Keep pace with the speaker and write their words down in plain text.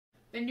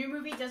The new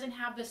movie doesn't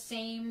have the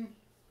same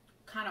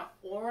kind of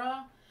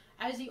aura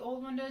as the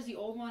old one does. The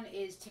old one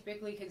is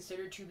typically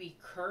considered to be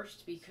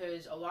cursed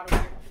because a lot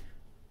of...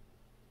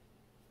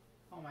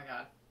 Oh my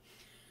god.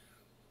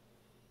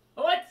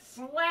 What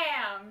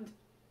slammed?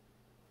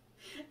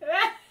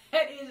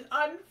 That is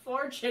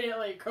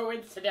unfortunately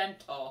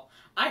coincidental.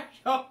 I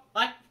don't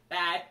like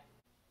that.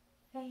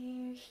 They're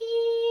here.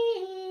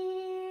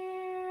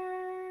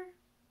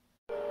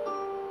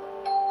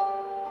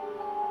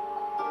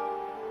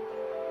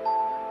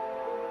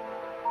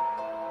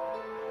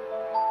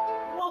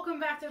 Welcome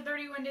back to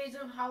 31 Days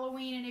of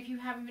Halloween, and if you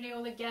haven't been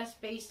able to guess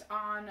based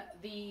on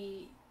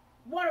the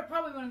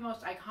probably one of the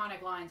most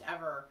iconic lines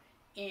ever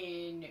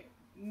in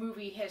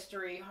movie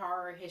history,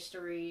 horror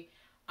history,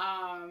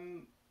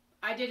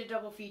 I did a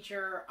double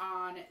feature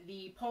on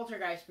the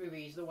Poltergeist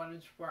movies, the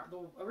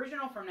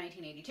original from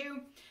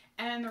 1982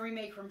 and the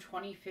remake from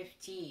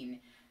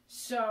 2015.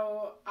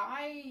 So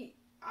I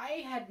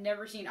had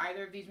never seen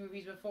either of these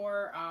movies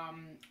before,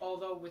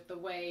 although with the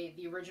way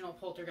the original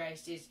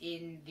Poltergeist is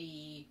in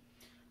the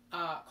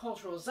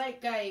cultural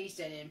zeitgeist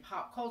and in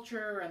pop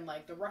culture, and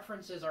like the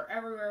references are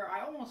everywhere,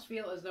 I almost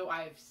feel as though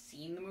I've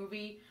seen the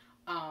movie.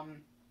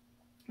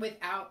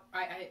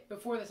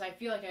 Before this, I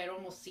feel like I had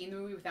almost seen the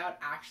movie without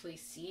actually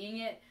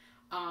seeing it.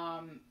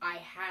 I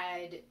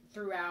had,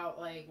 throughout,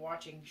 like,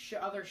 watching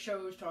other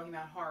shows talking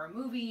about horror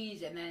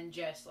movies, and then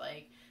just,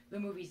 like, the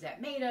movies that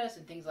made us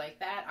and things like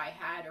that, I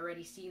had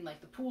already seen,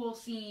 like, the pool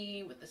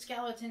scene with the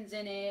skeletons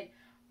in it,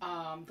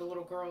 the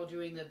little girl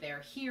doing the "they're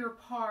here"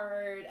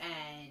 part,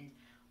 and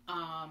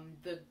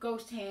the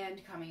ghost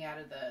hand coming out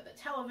of the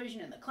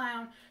television, and the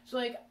clown. So,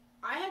 like,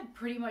 I had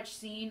pretty much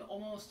seen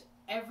almost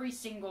every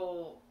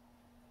single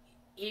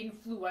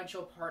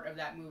influential part of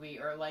that movie,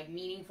 or like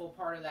meaningful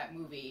part of that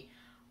movie,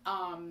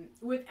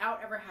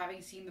 without ever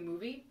having seen the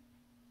movie.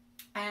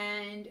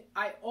 And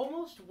I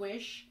almost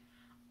wish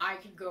I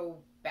could go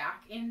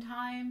back in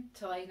time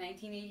to like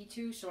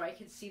 1982 so I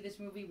could see this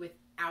movie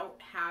without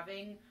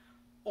having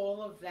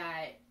all of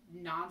that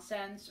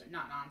nonsense,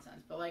 not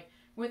nonsense, but like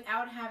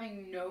without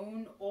having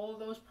known all of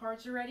those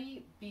parts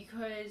already,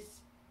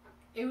 because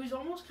it was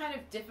almost kind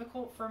of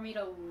difficult for me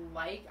to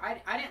like. I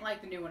didn't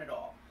like the new one at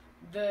all.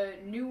 The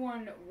new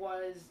one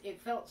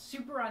it felt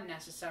super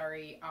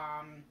unnecessary.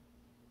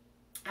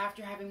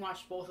 After having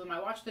watched both of them, I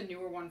watched the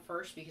newer one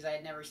first because I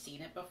had never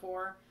seen it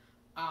before,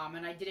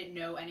 and I didn't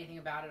know anything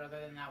about it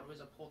other than that it was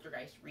a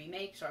Poltergeist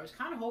remake, so I was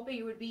kind of hoping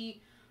it would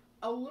be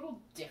a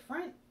little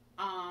different,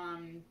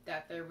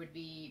 that there would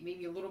be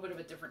maybe a little bit of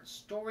a different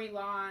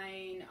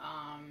storyline,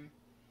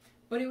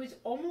 but it was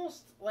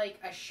almost like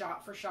a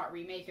shot-for-shot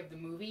remake of the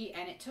movie,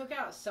 and it took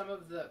out some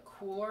of the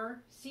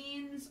cooler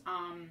scenes.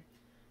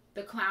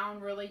 The clown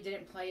really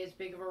didn't play as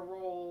big of a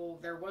role.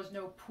 There was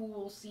no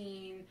pool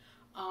scene,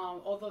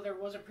 although there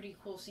was a pretty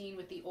cool scene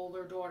with the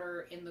older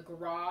daughter in the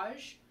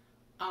garage.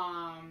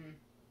 And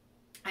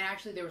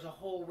actually there was a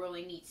whole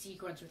really neat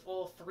sequence with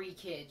all three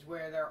kids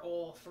where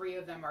all three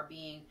of them are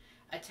being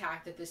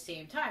attacked at the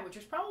same time, which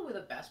was probably the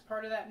best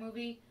part of that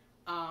movie.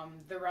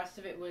 The rest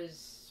of it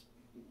was...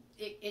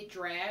 It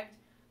dragged,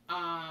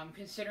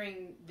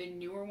 considering the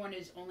newer one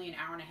is only an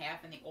hour and a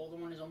half and the older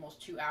one is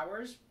almost 2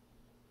 hours.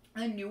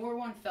 The newer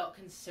one felt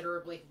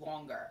considerably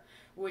longer,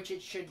 which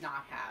it should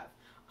not have.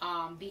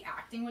 The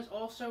acting was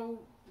also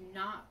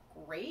not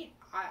great.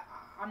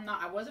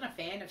 I wasn't a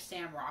fan of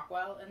Sam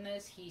Rockwell in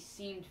this. He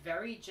seemed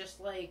very just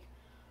like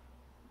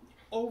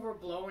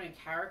overblown and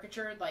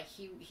caricatured. Like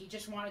he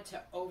just wanted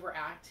to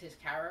overact his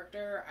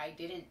character. I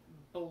didn't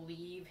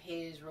believe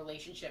his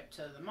relationship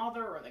to the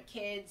mother or the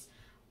kids.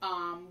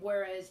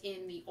 Whereas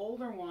in the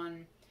older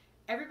one,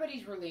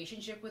 everybody's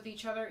relationship with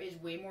each other is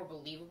way more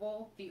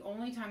believable. The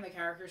only time the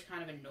characters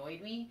kind of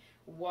annoyed me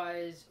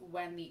was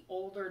when the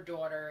older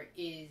daughter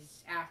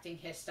is acting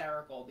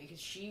hysterical, because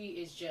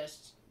she's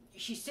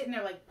sitting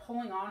there like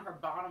pulling on her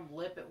bottom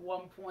lip at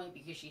one point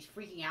because she's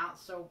freaking out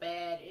so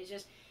bad. It's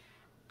just,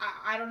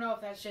 I don't know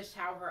if that's just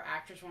how her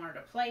actress wanted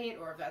to play it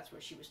or if that's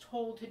what she was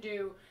told to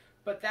do,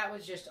 but that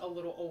was just a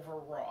little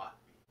overwrought.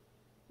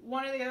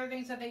 One of the other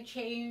things that they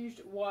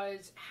changed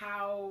was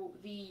how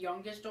the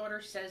youngest daughter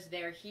says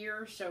 "they're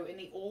here." So in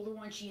the older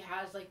one, she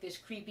has like this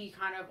creepy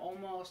kind of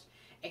almost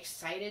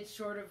excited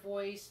sort of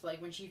voice,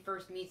 like when she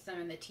first meets them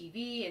in the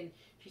TV, and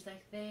she's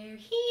like, "they're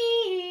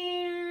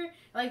here,"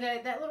 like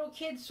that little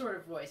kid sort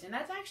of voice. And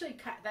that's actually,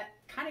 that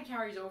kind of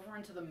carries over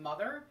into the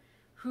mother,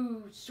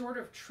 who sort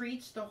of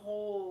treats the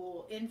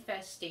whole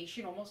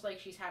infestation almost like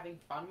she's having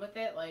fun with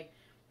it. Like,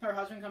 her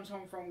husband comes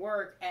home from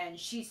work and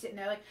she's sitting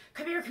there like,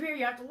 come here,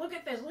 you have to look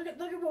at this, look at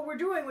what we're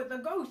doing with the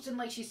ghosts, and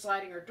like she's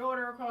sliding her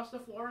daughter across the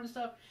floor and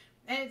stuff,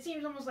 and it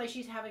seems almost like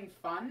she's having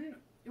fun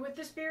with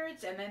the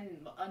spirits, and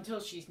then until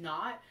she's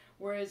not.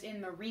 Whereas in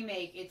the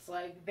remake, it's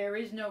like there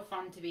is no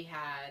fun to be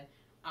had.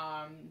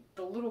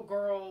 The little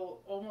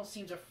girl almost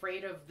seems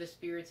afraid of the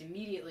spirits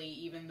immediately,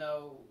 even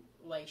though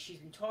like she's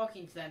been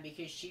talking to them,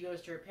 because she goes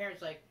to her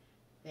parents like,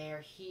 "they're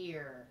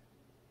here."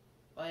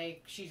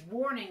 Like, she's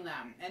warning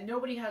them, and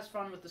nobody has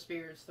fun with the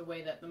spirits the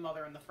way that the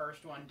mother in the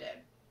first one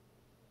did.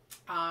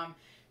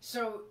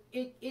 So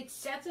it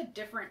sets a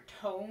different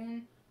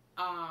tone,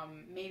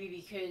 maybe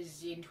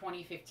because in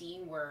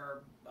 2015 we're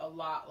a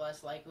lot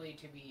less likely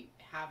to be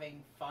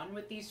having fun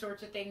with these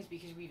sorts of things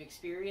because we've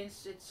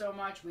experienced it so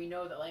much. We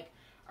know that, like,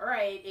 all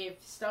right,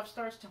 if stuff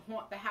starts to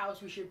haunt the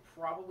house, we should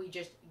probably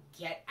just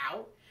get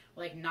out,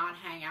 like, not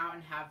hang out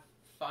and have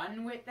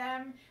fun with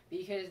them,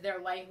 because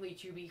they're likely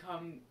to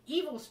become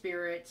evil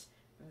spirits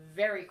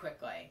very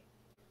quickly.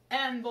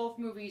 And both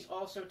movies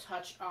also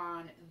touch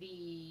on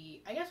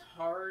the, I guess,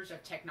 horrors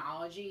of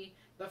technology.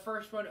 The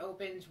first one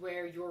opens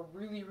where you're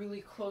really,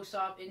 really close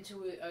up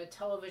into a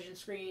television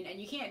screen,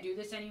 and you can't do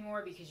this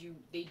anymore because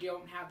they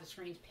don't have the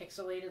screens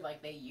pixelated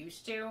like they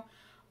used to.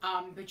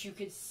 But you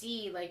could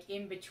see, like,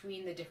 in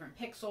between the different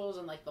pixels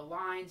and, like, the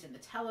lines in the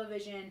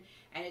television,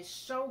 and it's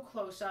so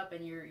close up,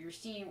 and you're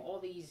seeing all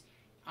these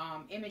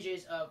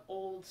images of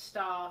old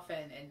stuff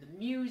and the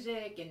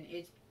music, and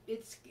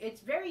it's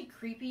very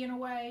creepy in a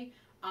way.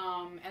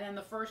 And then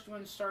the first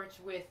one starts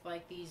with,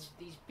 like, these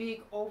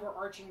big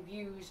overarching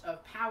views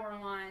of power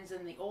lines,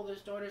 and the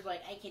oldest daughter's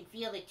like, I can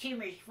feel the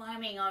tumors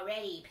forming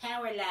already,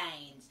 power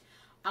lines.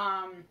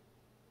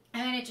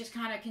 And then it just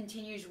kind of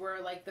continues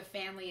where, like, the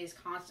family is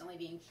constantly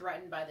being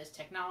threatened by this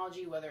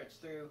technology, whether it's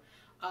through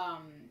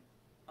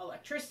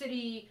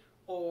electricity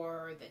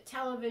or the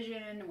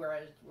television,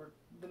 where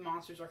the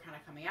monsters are kind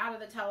of coming out of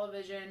the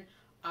television,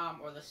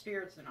 or the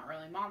spirits, they're not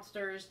really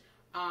monsters.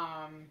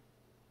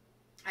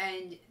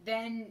 And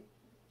then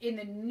in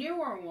the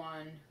newer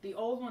one, the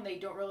old one, they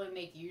don't really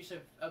make use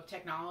of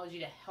technology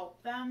to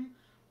help them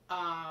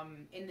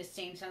in the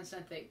same sense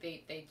that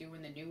they do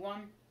in the new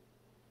one.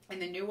 In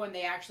the new one,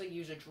 they actually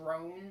use a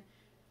drone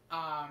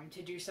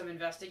to do some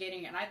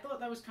investigating, and I thought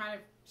that was kind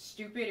of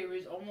stupid. It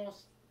was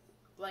almost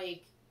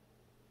like,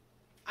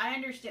 I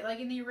understand, like,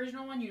 in the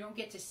original one, you don't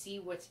get to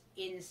see what's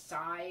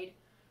inside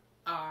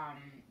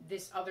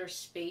this other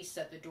space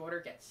that the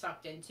daughter gets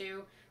sucked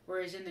into,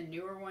 whereas in the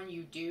newer one,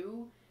 you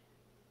do.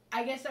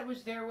 I guess that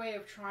was their way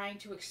of trying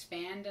to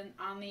expand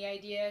on the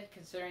idea,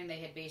 considering they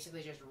had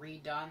basically just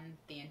redone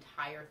the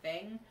entire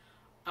thing.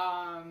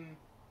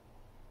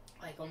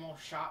 Like,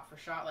 almost shot for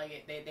shot.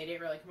 Like, they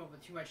didn't really come up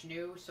with too much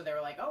new, so they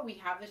were like, oh, we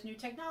have this new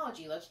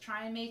technology, let's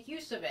try and make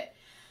use of it.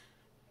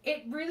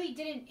 It really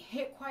didn't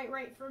hit quite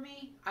right for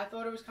me. I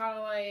thought it was kind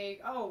of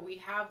like, oh, we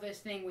have this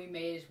thing, we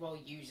may as well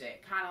use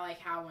it. Kind of like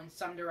how when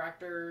some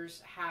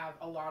directors have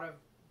a lot of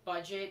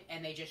budget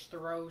and they just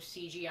throw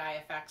CGI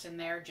effects in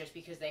there just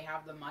because they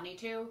have the money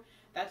to.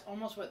 That's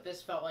almost what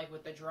this felt like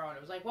with the drone.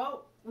 It was like,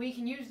 well, we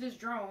can use this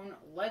drone,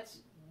 let's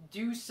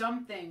do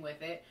something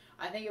with it.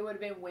 I think it would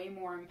have been way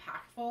more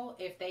impactful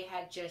if they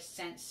had just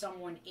sent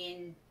someone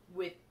in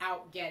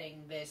without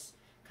getting this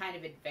kind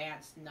of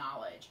advanced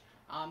knowledge.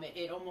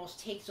 It almost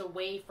takes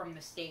away from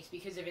the stakes,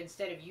 because if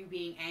instead of you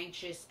being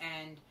anxious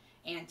and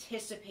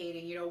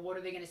anticipating, you know, what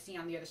are they going to see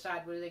on the other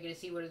side? What are they going to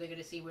see? What are they going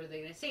to see? What are they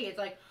going to see? It's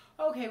like,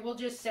 okay, we'll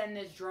just send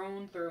this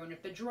drone through, and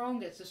if the drone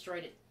gets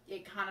destroyed,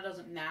 it kind of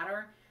doesn't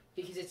matter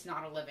because it's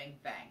not a living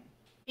thing.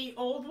 The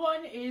old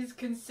one is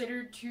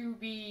considered to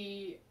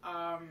be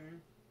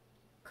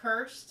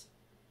cursed,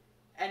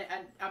 and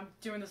I'm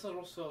doing this a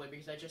little slowly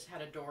because I just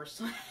had a door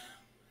slam.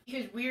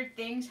 Because weird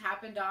things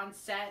happened on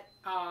set,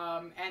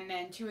 and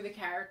then two of the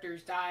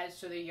characters died,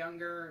 so the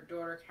younger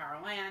daughter,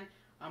 Carol Ann,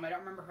 I don't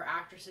remember her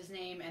actress's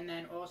name, and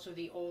then also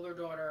the older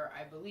daughter,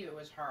 I believe it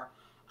was her,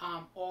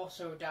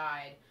 also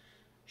died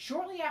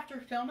shortly after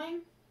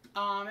filming.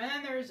 And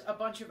then there's a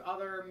bunch of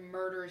other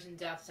murders and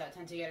deaths that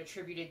tend to get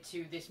attributed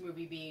to this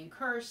movie being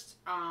cursed,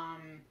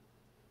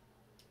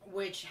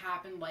 which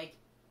happened, like,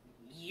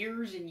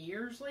 years and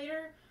years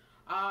later.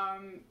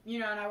 You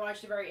know, and I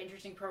watched a very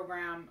interesting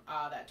program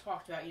that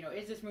talked about, you know,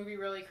 is this movie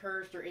really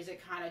cursed, or is it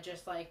kind of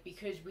just like,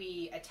 because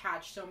we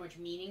attach so much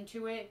meaning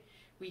to it,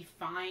 we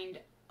find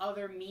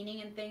other meaning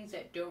in things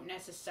that don't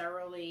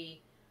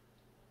necessarily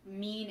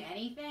mean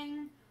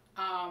anything.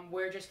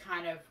 We're just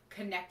kind of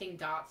connecting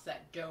dots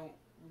that don't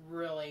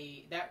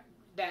really, that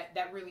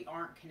really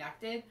aren't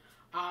connected.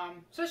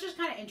 So it's just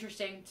kind of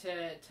interesting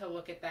to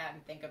look at that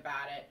and think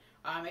about it.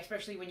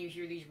 Especially when you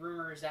hear these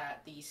rumors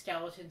that the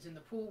skeletons in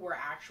the pool were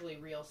actually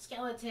real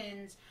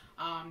skeletons,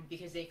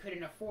 because they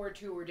couldn't afford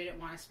to or didn't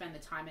want to spend the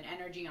time and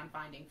energy on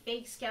finding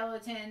fake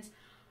skeletons.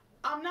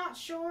 I'm not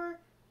sure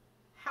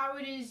how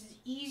it is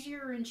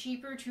easier and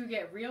cheaper to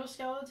get real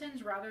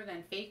skeletons rather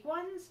than fake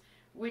ones,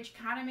 which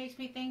kind of makes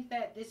me think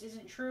that this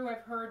isn't true.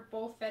 I've heard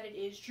both that it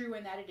is true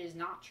and that it is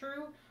not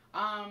true.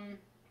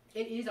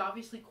 It is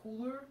obviously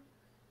cooler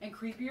and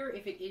creepier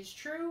if it is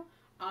true,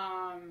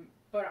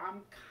 but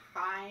I'm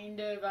kind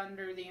of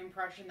under the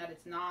impression that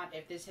it's not.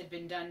 If this had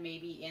been done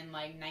maybe in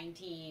like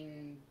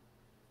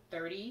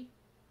 1930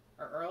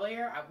 or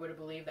earlier, I would have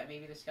believed that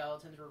maybe the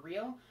skeletons were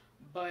real,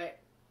 but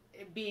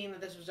being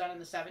that this was done in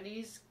the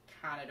 70s,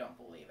 kind of don't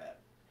believe it.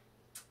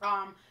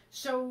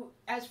 So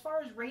as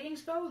far as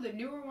ratings go, the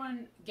newer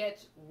one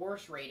gets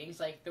worse ratings.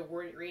 Like, the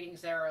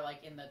ratings there are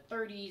like in the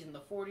 30s and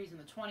the 40s and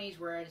the 20s,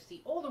 whereas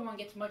the older one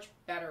gets much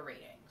better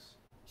ratings.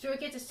 So it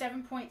gets a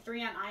 7.3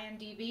 on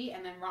IMDb,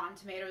 and then Rotten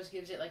Tomatoes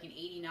gives it like an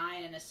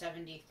 89 and a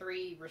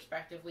 73,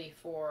 respectively,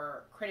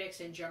 for critics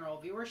and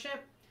general viewership.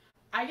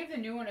 I give the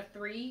new one a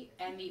 3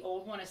 and the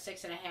old one a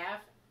 6.5.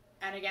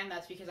 And again,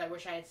 that's because I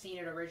wish I had seen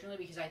it originally,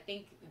 because I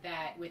think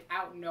that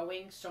without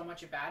knowing so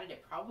much about it,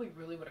 it probably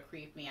really would have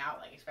creeped me out,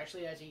 like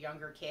especially as a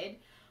younger kid.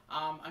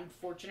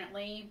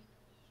 Unfortunately,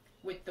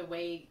 with the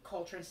way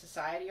culture and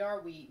society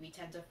are, we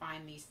tend to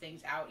find these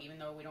things out even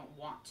though we don't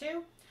want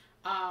to.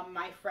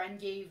 My friend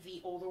gave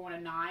the older one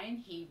a 9.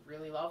 He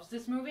really loves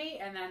this movie.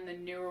 And then the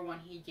newer one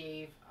he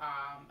gave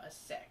a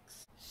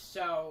 6.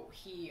 So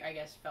he, I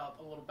guess, felt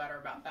a little better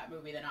about that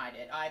movie than I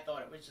did. I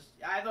thought it was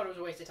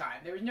a waste of time.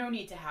 There was no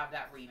need to have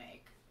that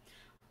remake.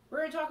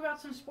 We're going to talk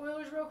about some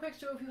spoilers real quick.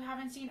 So if you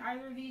haven't seen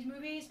either of these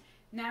movies,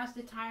 now's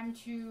the time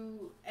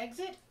to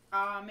exit.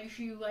 Make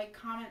sure you like,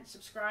 comment,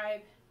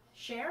 subscribe,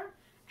 share.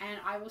 And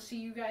I will see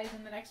you guys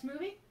in the next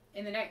movie.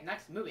 In the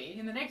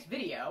next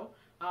video.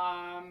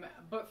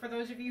 But for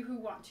those of you who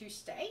want to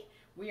stay,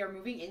 we are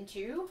moving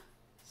into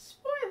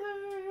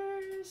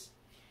spoilers.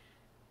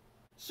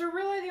 So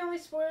really the only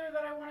spoiler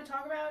that I want to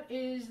talk about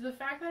is the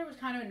fact that it was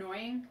kind of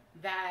annoying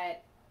that,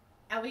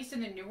 at least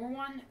in the newer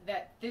one,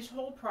 that this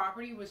whole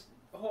property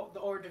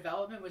or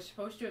development was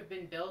supposed to have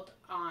been built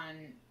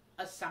on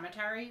a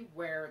cemetery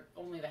where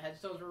only the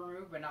headstones were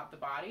removed but not the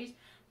bodies.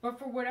 But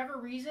for whatever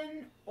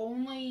reason,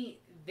 only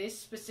this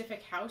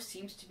specific house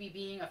seems to be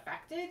being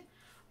affected.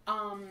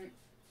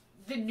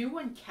 The new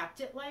one kept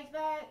it like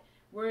that,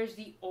 whereas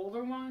the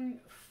older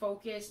one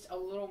focused a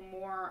little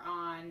more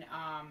on,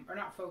 or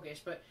not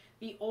focused, but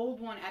the old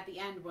one at the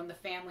end, when the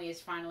family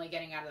is finally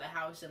getting out of the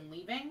house and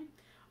leaving,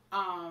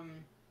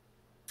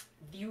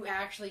 you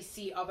actually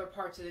see other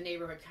parts of the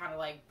neighborhood kind of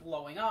like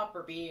blowing up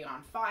or being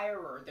on fire,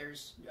 or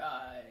there's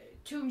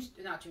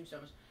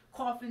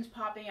coffins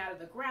popping out of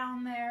the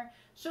ground there.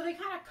 So they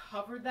kind of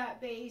covered that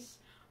base,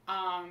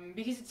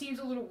 because it seems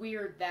a little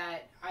weird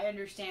that I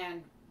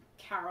understand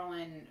Carol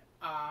Ann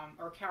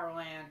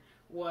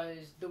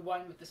was the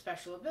one with the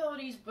special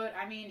abilities, but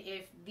I mean,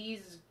 if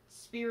these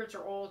spirits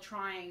are all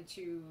trying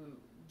to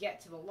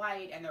get to the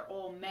light and they're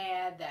all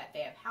mad that they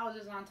have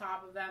houses on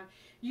top of them,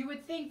 you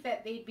would think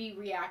that they'd be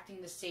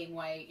reacting the same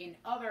way in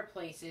other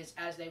places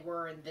as they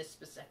were in this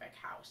specific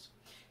house.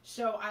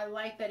 So I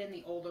like that in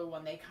the older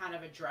one they kind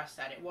of addressed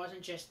that. It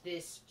wasn't just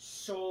this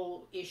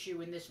sole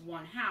issue in this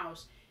one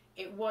house.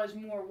 It was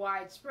more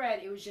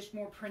widespread. It was just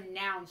more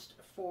pronounced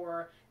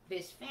for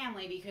this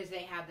family because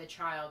they had the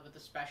child with the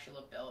special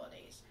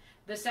abilities.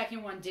 The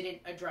second one didn't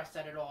address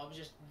that at all. It was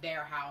just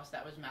their house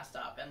that was messed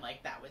up, and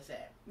like that was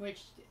it.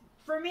 Which,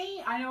 for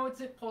me, I know it's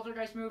a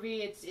Poltergeist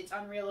movie. It's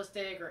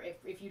unrealistic, or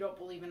if you don't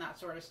believe in that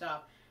sort of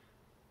stuff,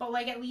 but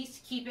like at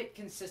least keep it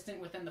consistent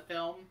within the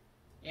film.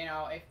 You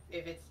know,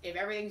 if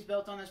everything's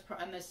built on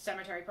this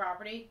cemetery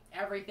property,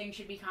 everything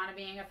should be kind of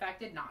being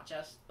affected, not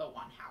just the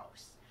one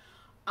house.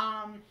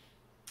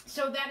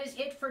 So that is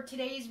it for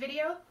today's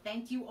video.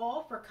 Thank you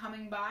all for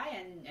coming by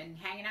and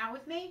hanging out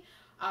with me.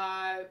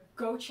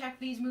 Go check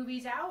these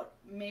movies out.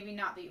 Maybe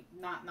not the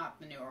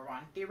newer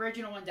one. The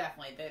original one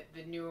definitely.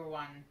 The newer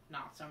one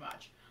not so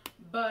much.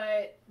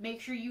 But make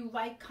sure you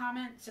like,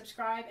 comment,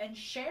 subscribe, and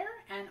share.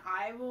 And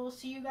I will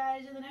see you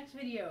guys in the next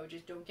video.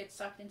 Just don't get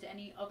sucked into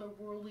any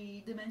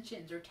otherworldly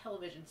dimensions or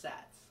television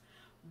sets.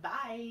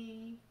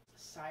 Bye.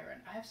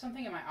 Siren. I have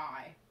something in my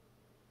eye.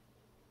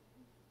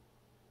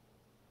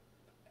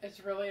 It's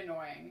really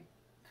annoying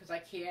because I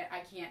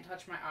can't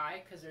touch my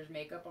eye because there's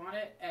makeup on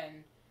it,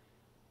 and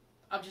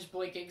I'm just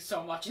blinking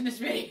so much in this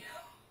video.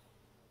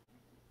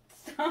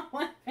 Stop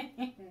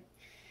laughing.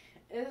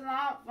 It's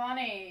not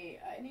funny.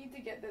 I need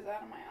to get this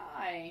out of my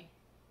eye.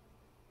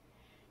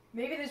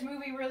 Maybe this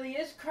movie really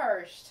is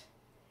cursed.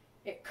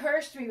 It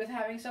cursed me with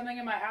having something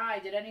in my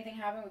eye. Did anything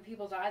happen with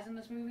people's eyes in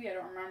this movie? I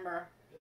don't remember.